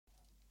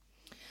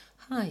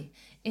Hi,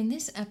 in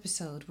this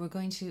episode, we're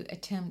going to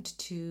attempt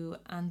to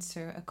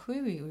answer a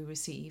query we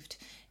received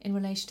in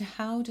relation to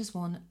how does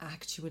one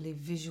actually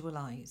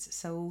visualize.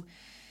 So,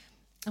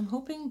 I'm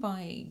hoping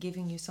by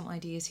giving you some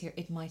ideas here,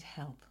 it might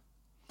help.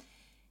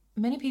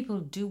 Many people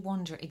do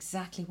wonder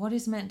exactly what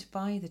is meant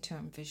by the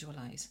term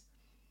visualize.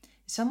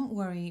 Some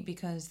worry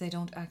because they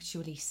don't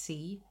actually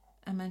see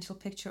a mental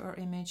picture or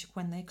image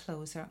when they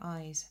close their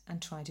eyes and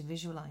try to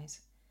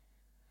visualize.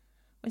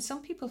 When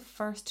some people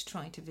first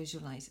try to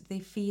visualize, they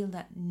feel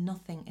that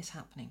nothing is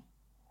happening.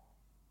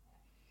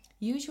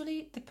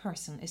 Usually, the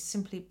person is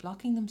simply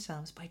blocking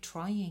themselves by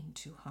trying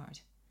too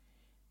hard.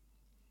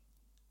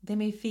 They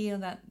may feel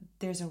that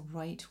there's a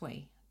right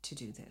way to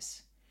do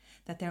this,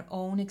 that their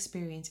own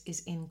experience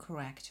is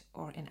incorrect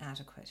or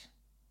inadequate.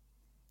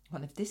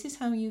 Well, if this is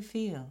how you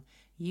feel,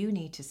 you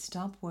need to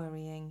stop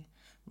worrying,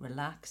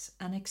 relax,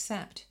 and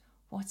accept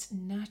what's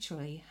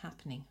naturally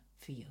happening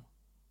for you.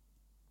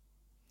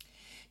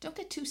 Don't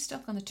get too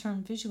stuck on the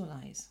term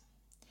visualize.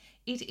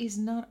 It is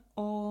not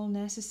all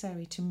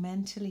necessary to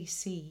mentally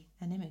see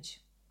an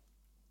image.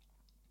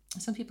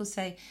 Some people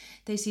say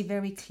they see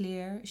very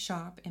clear,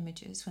 sharp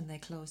images when they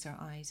close their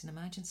eyes and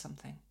imagine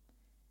something.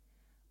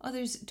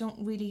 Others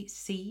don't really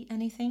see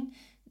anything.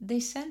 They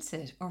sense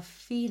it or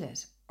feel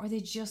it, or they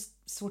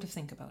just sort of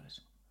think about it.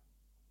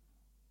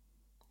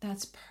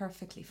 That's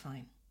perfectly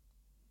fine.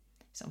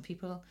 Some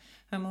people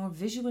are more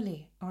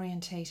visually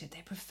orientated.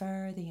 They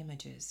prefer the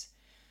images,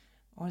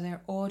 or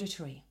they're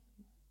auditory.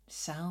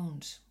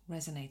 Sound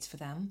resonates for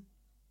them.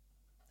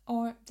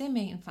 Or they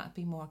may in fact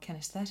be more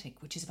kinesthetic,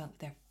 which is about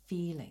their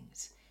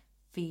feelings.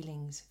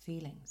 Feelings.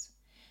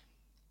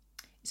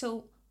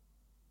 So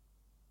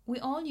we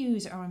all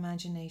use our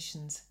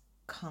imaginations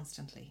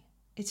constantly.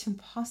 It's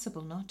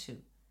impossible not to,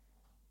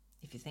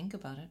 if you think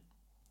about it.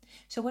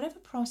 So whatever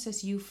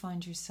process you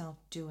find yourself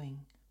doing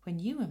when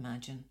you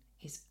imagine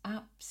is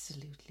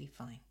absolutely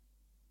fine.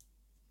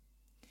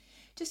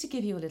 Just to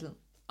give you a little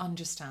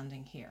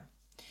understanding here,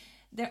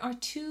 there are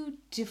two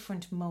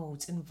different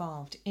modes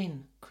involved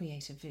in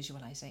creative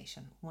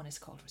visualization. One is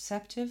called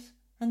receptive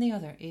and the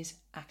other is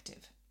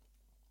active.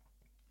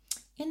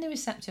 In the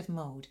receptive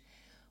mode,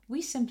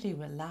 we simply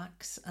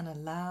relax and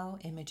allow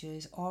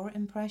images or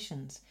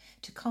impressions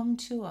to come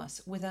to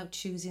us without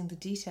choosing the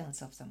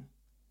details of them.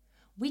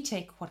 We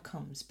take what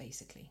comes,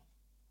 basically.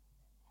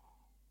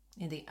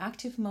 In the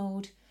active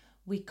mode,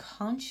 we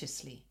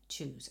consciously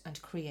choose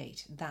and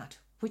create that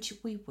which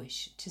we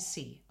wish to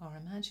see or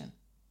imagine.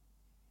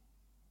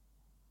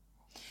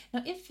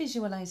 Now, if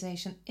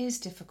visualization is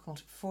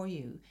difficult for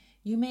you,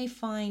 you may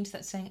find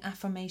that saying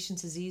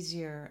affirmations is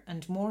easier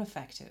and more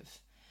effective.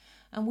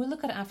 And we'll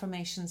look at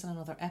affirmations in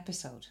another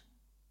episode.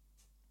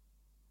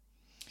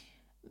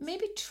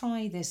 Maybe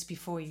try this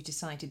before you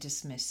decide to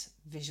dismiss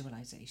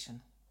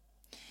visualization.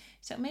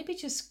 So maybe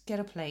just get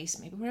a place,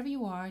 maybe wherever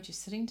you are,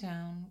 just sitting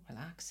down,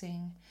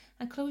 relaxing,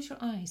 and close your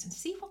eyes and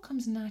see what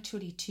comes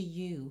naturally to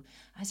you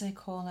as I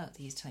call out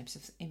these types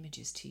of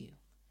images to you.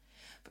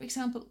 For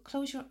example,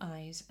 close your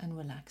eyes and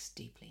relax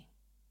deeply.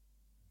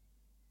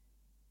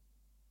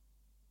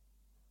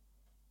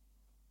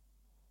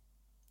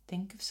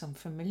 Think of some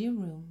familiar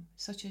room,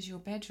 such as your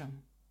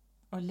bedroom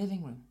or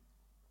living room.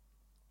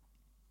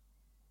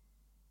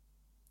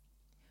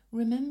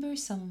 Remember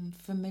some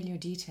familiar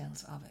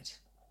details of it,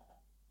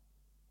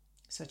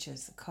 such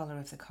as the colour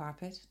of the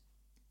carpet,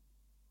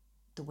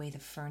 the way the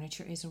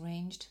furniture is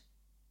arranged,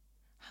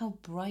 how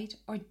bright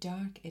or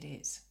dark it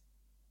is.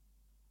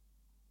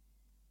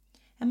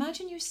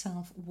 Imagine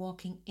yourself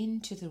walking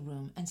into the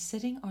room and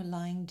sitting or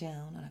lying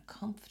down on a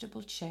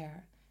comfortable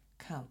chair,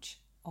 couch,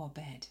 or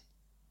bed.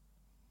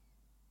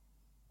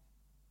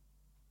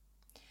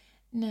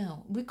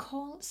 Now,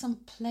 recall some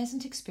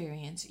pleasant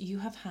experience you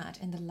have had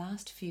in the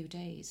last few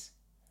days,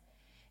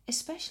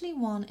 especially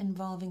one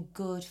involving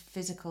good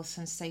physical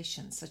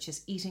sensations such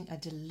as eating a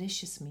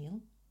delicious meal,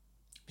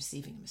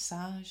 receiving a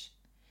massage,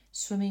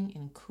 swimming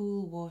in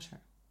cool water.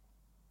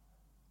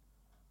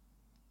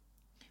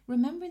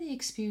 Remember the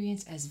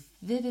experience as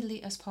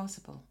vividly as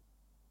possible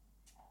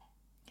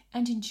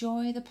and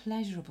enjoy the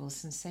pleasurable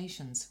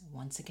sensations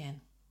once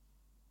again.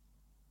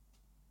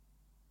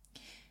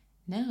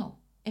 Now,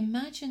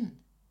 imagine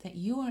that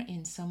you are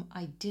in some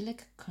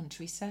idyllic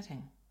country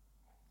setting,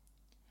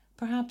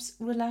 perhaps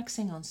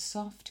relaxing on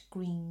soft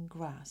green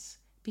grass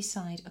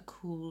beside a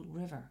cool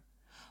river,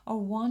 or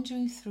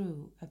wandering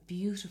through a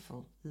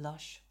beautiful,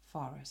 lush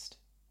forest.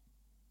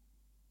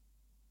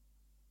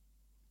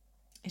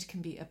 It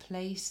can be a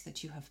place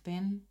that you have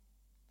been,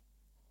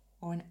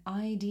 or an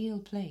ideal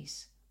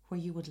place where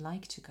you would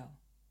like to go.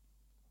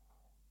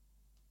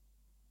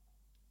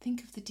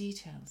 Think of the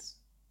details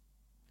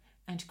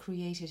and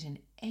create it in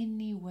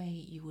any way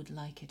you would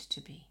like it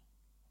to be.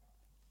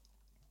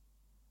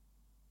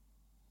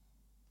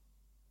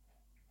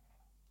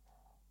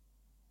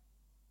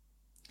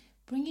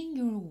 Bringing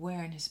your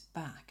awareness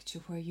back to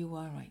where you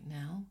are right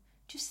now,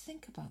 just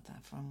think about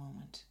that for a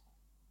moment.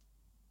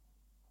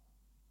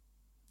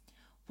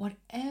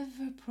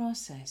 Whatever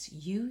process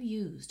you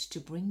used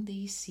to bring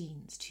these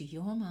scenes to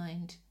your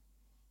mind,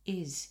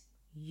 is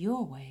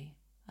your way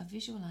of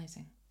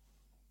visualizing.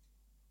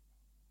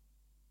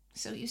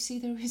 So you see,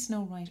 there is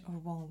no right or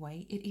wrong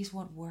way. It is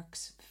what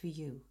works for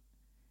you.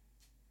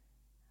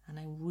 And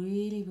I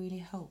really, really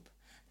hope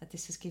that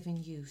this has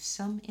given you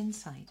some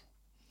insight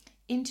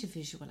into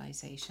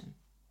visualization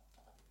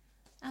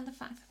and the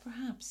fact that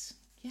perhaps,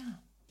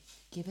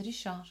 give it a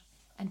shot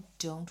and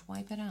don't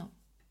wipe it out.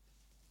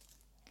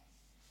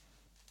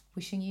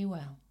 Wishing you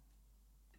well.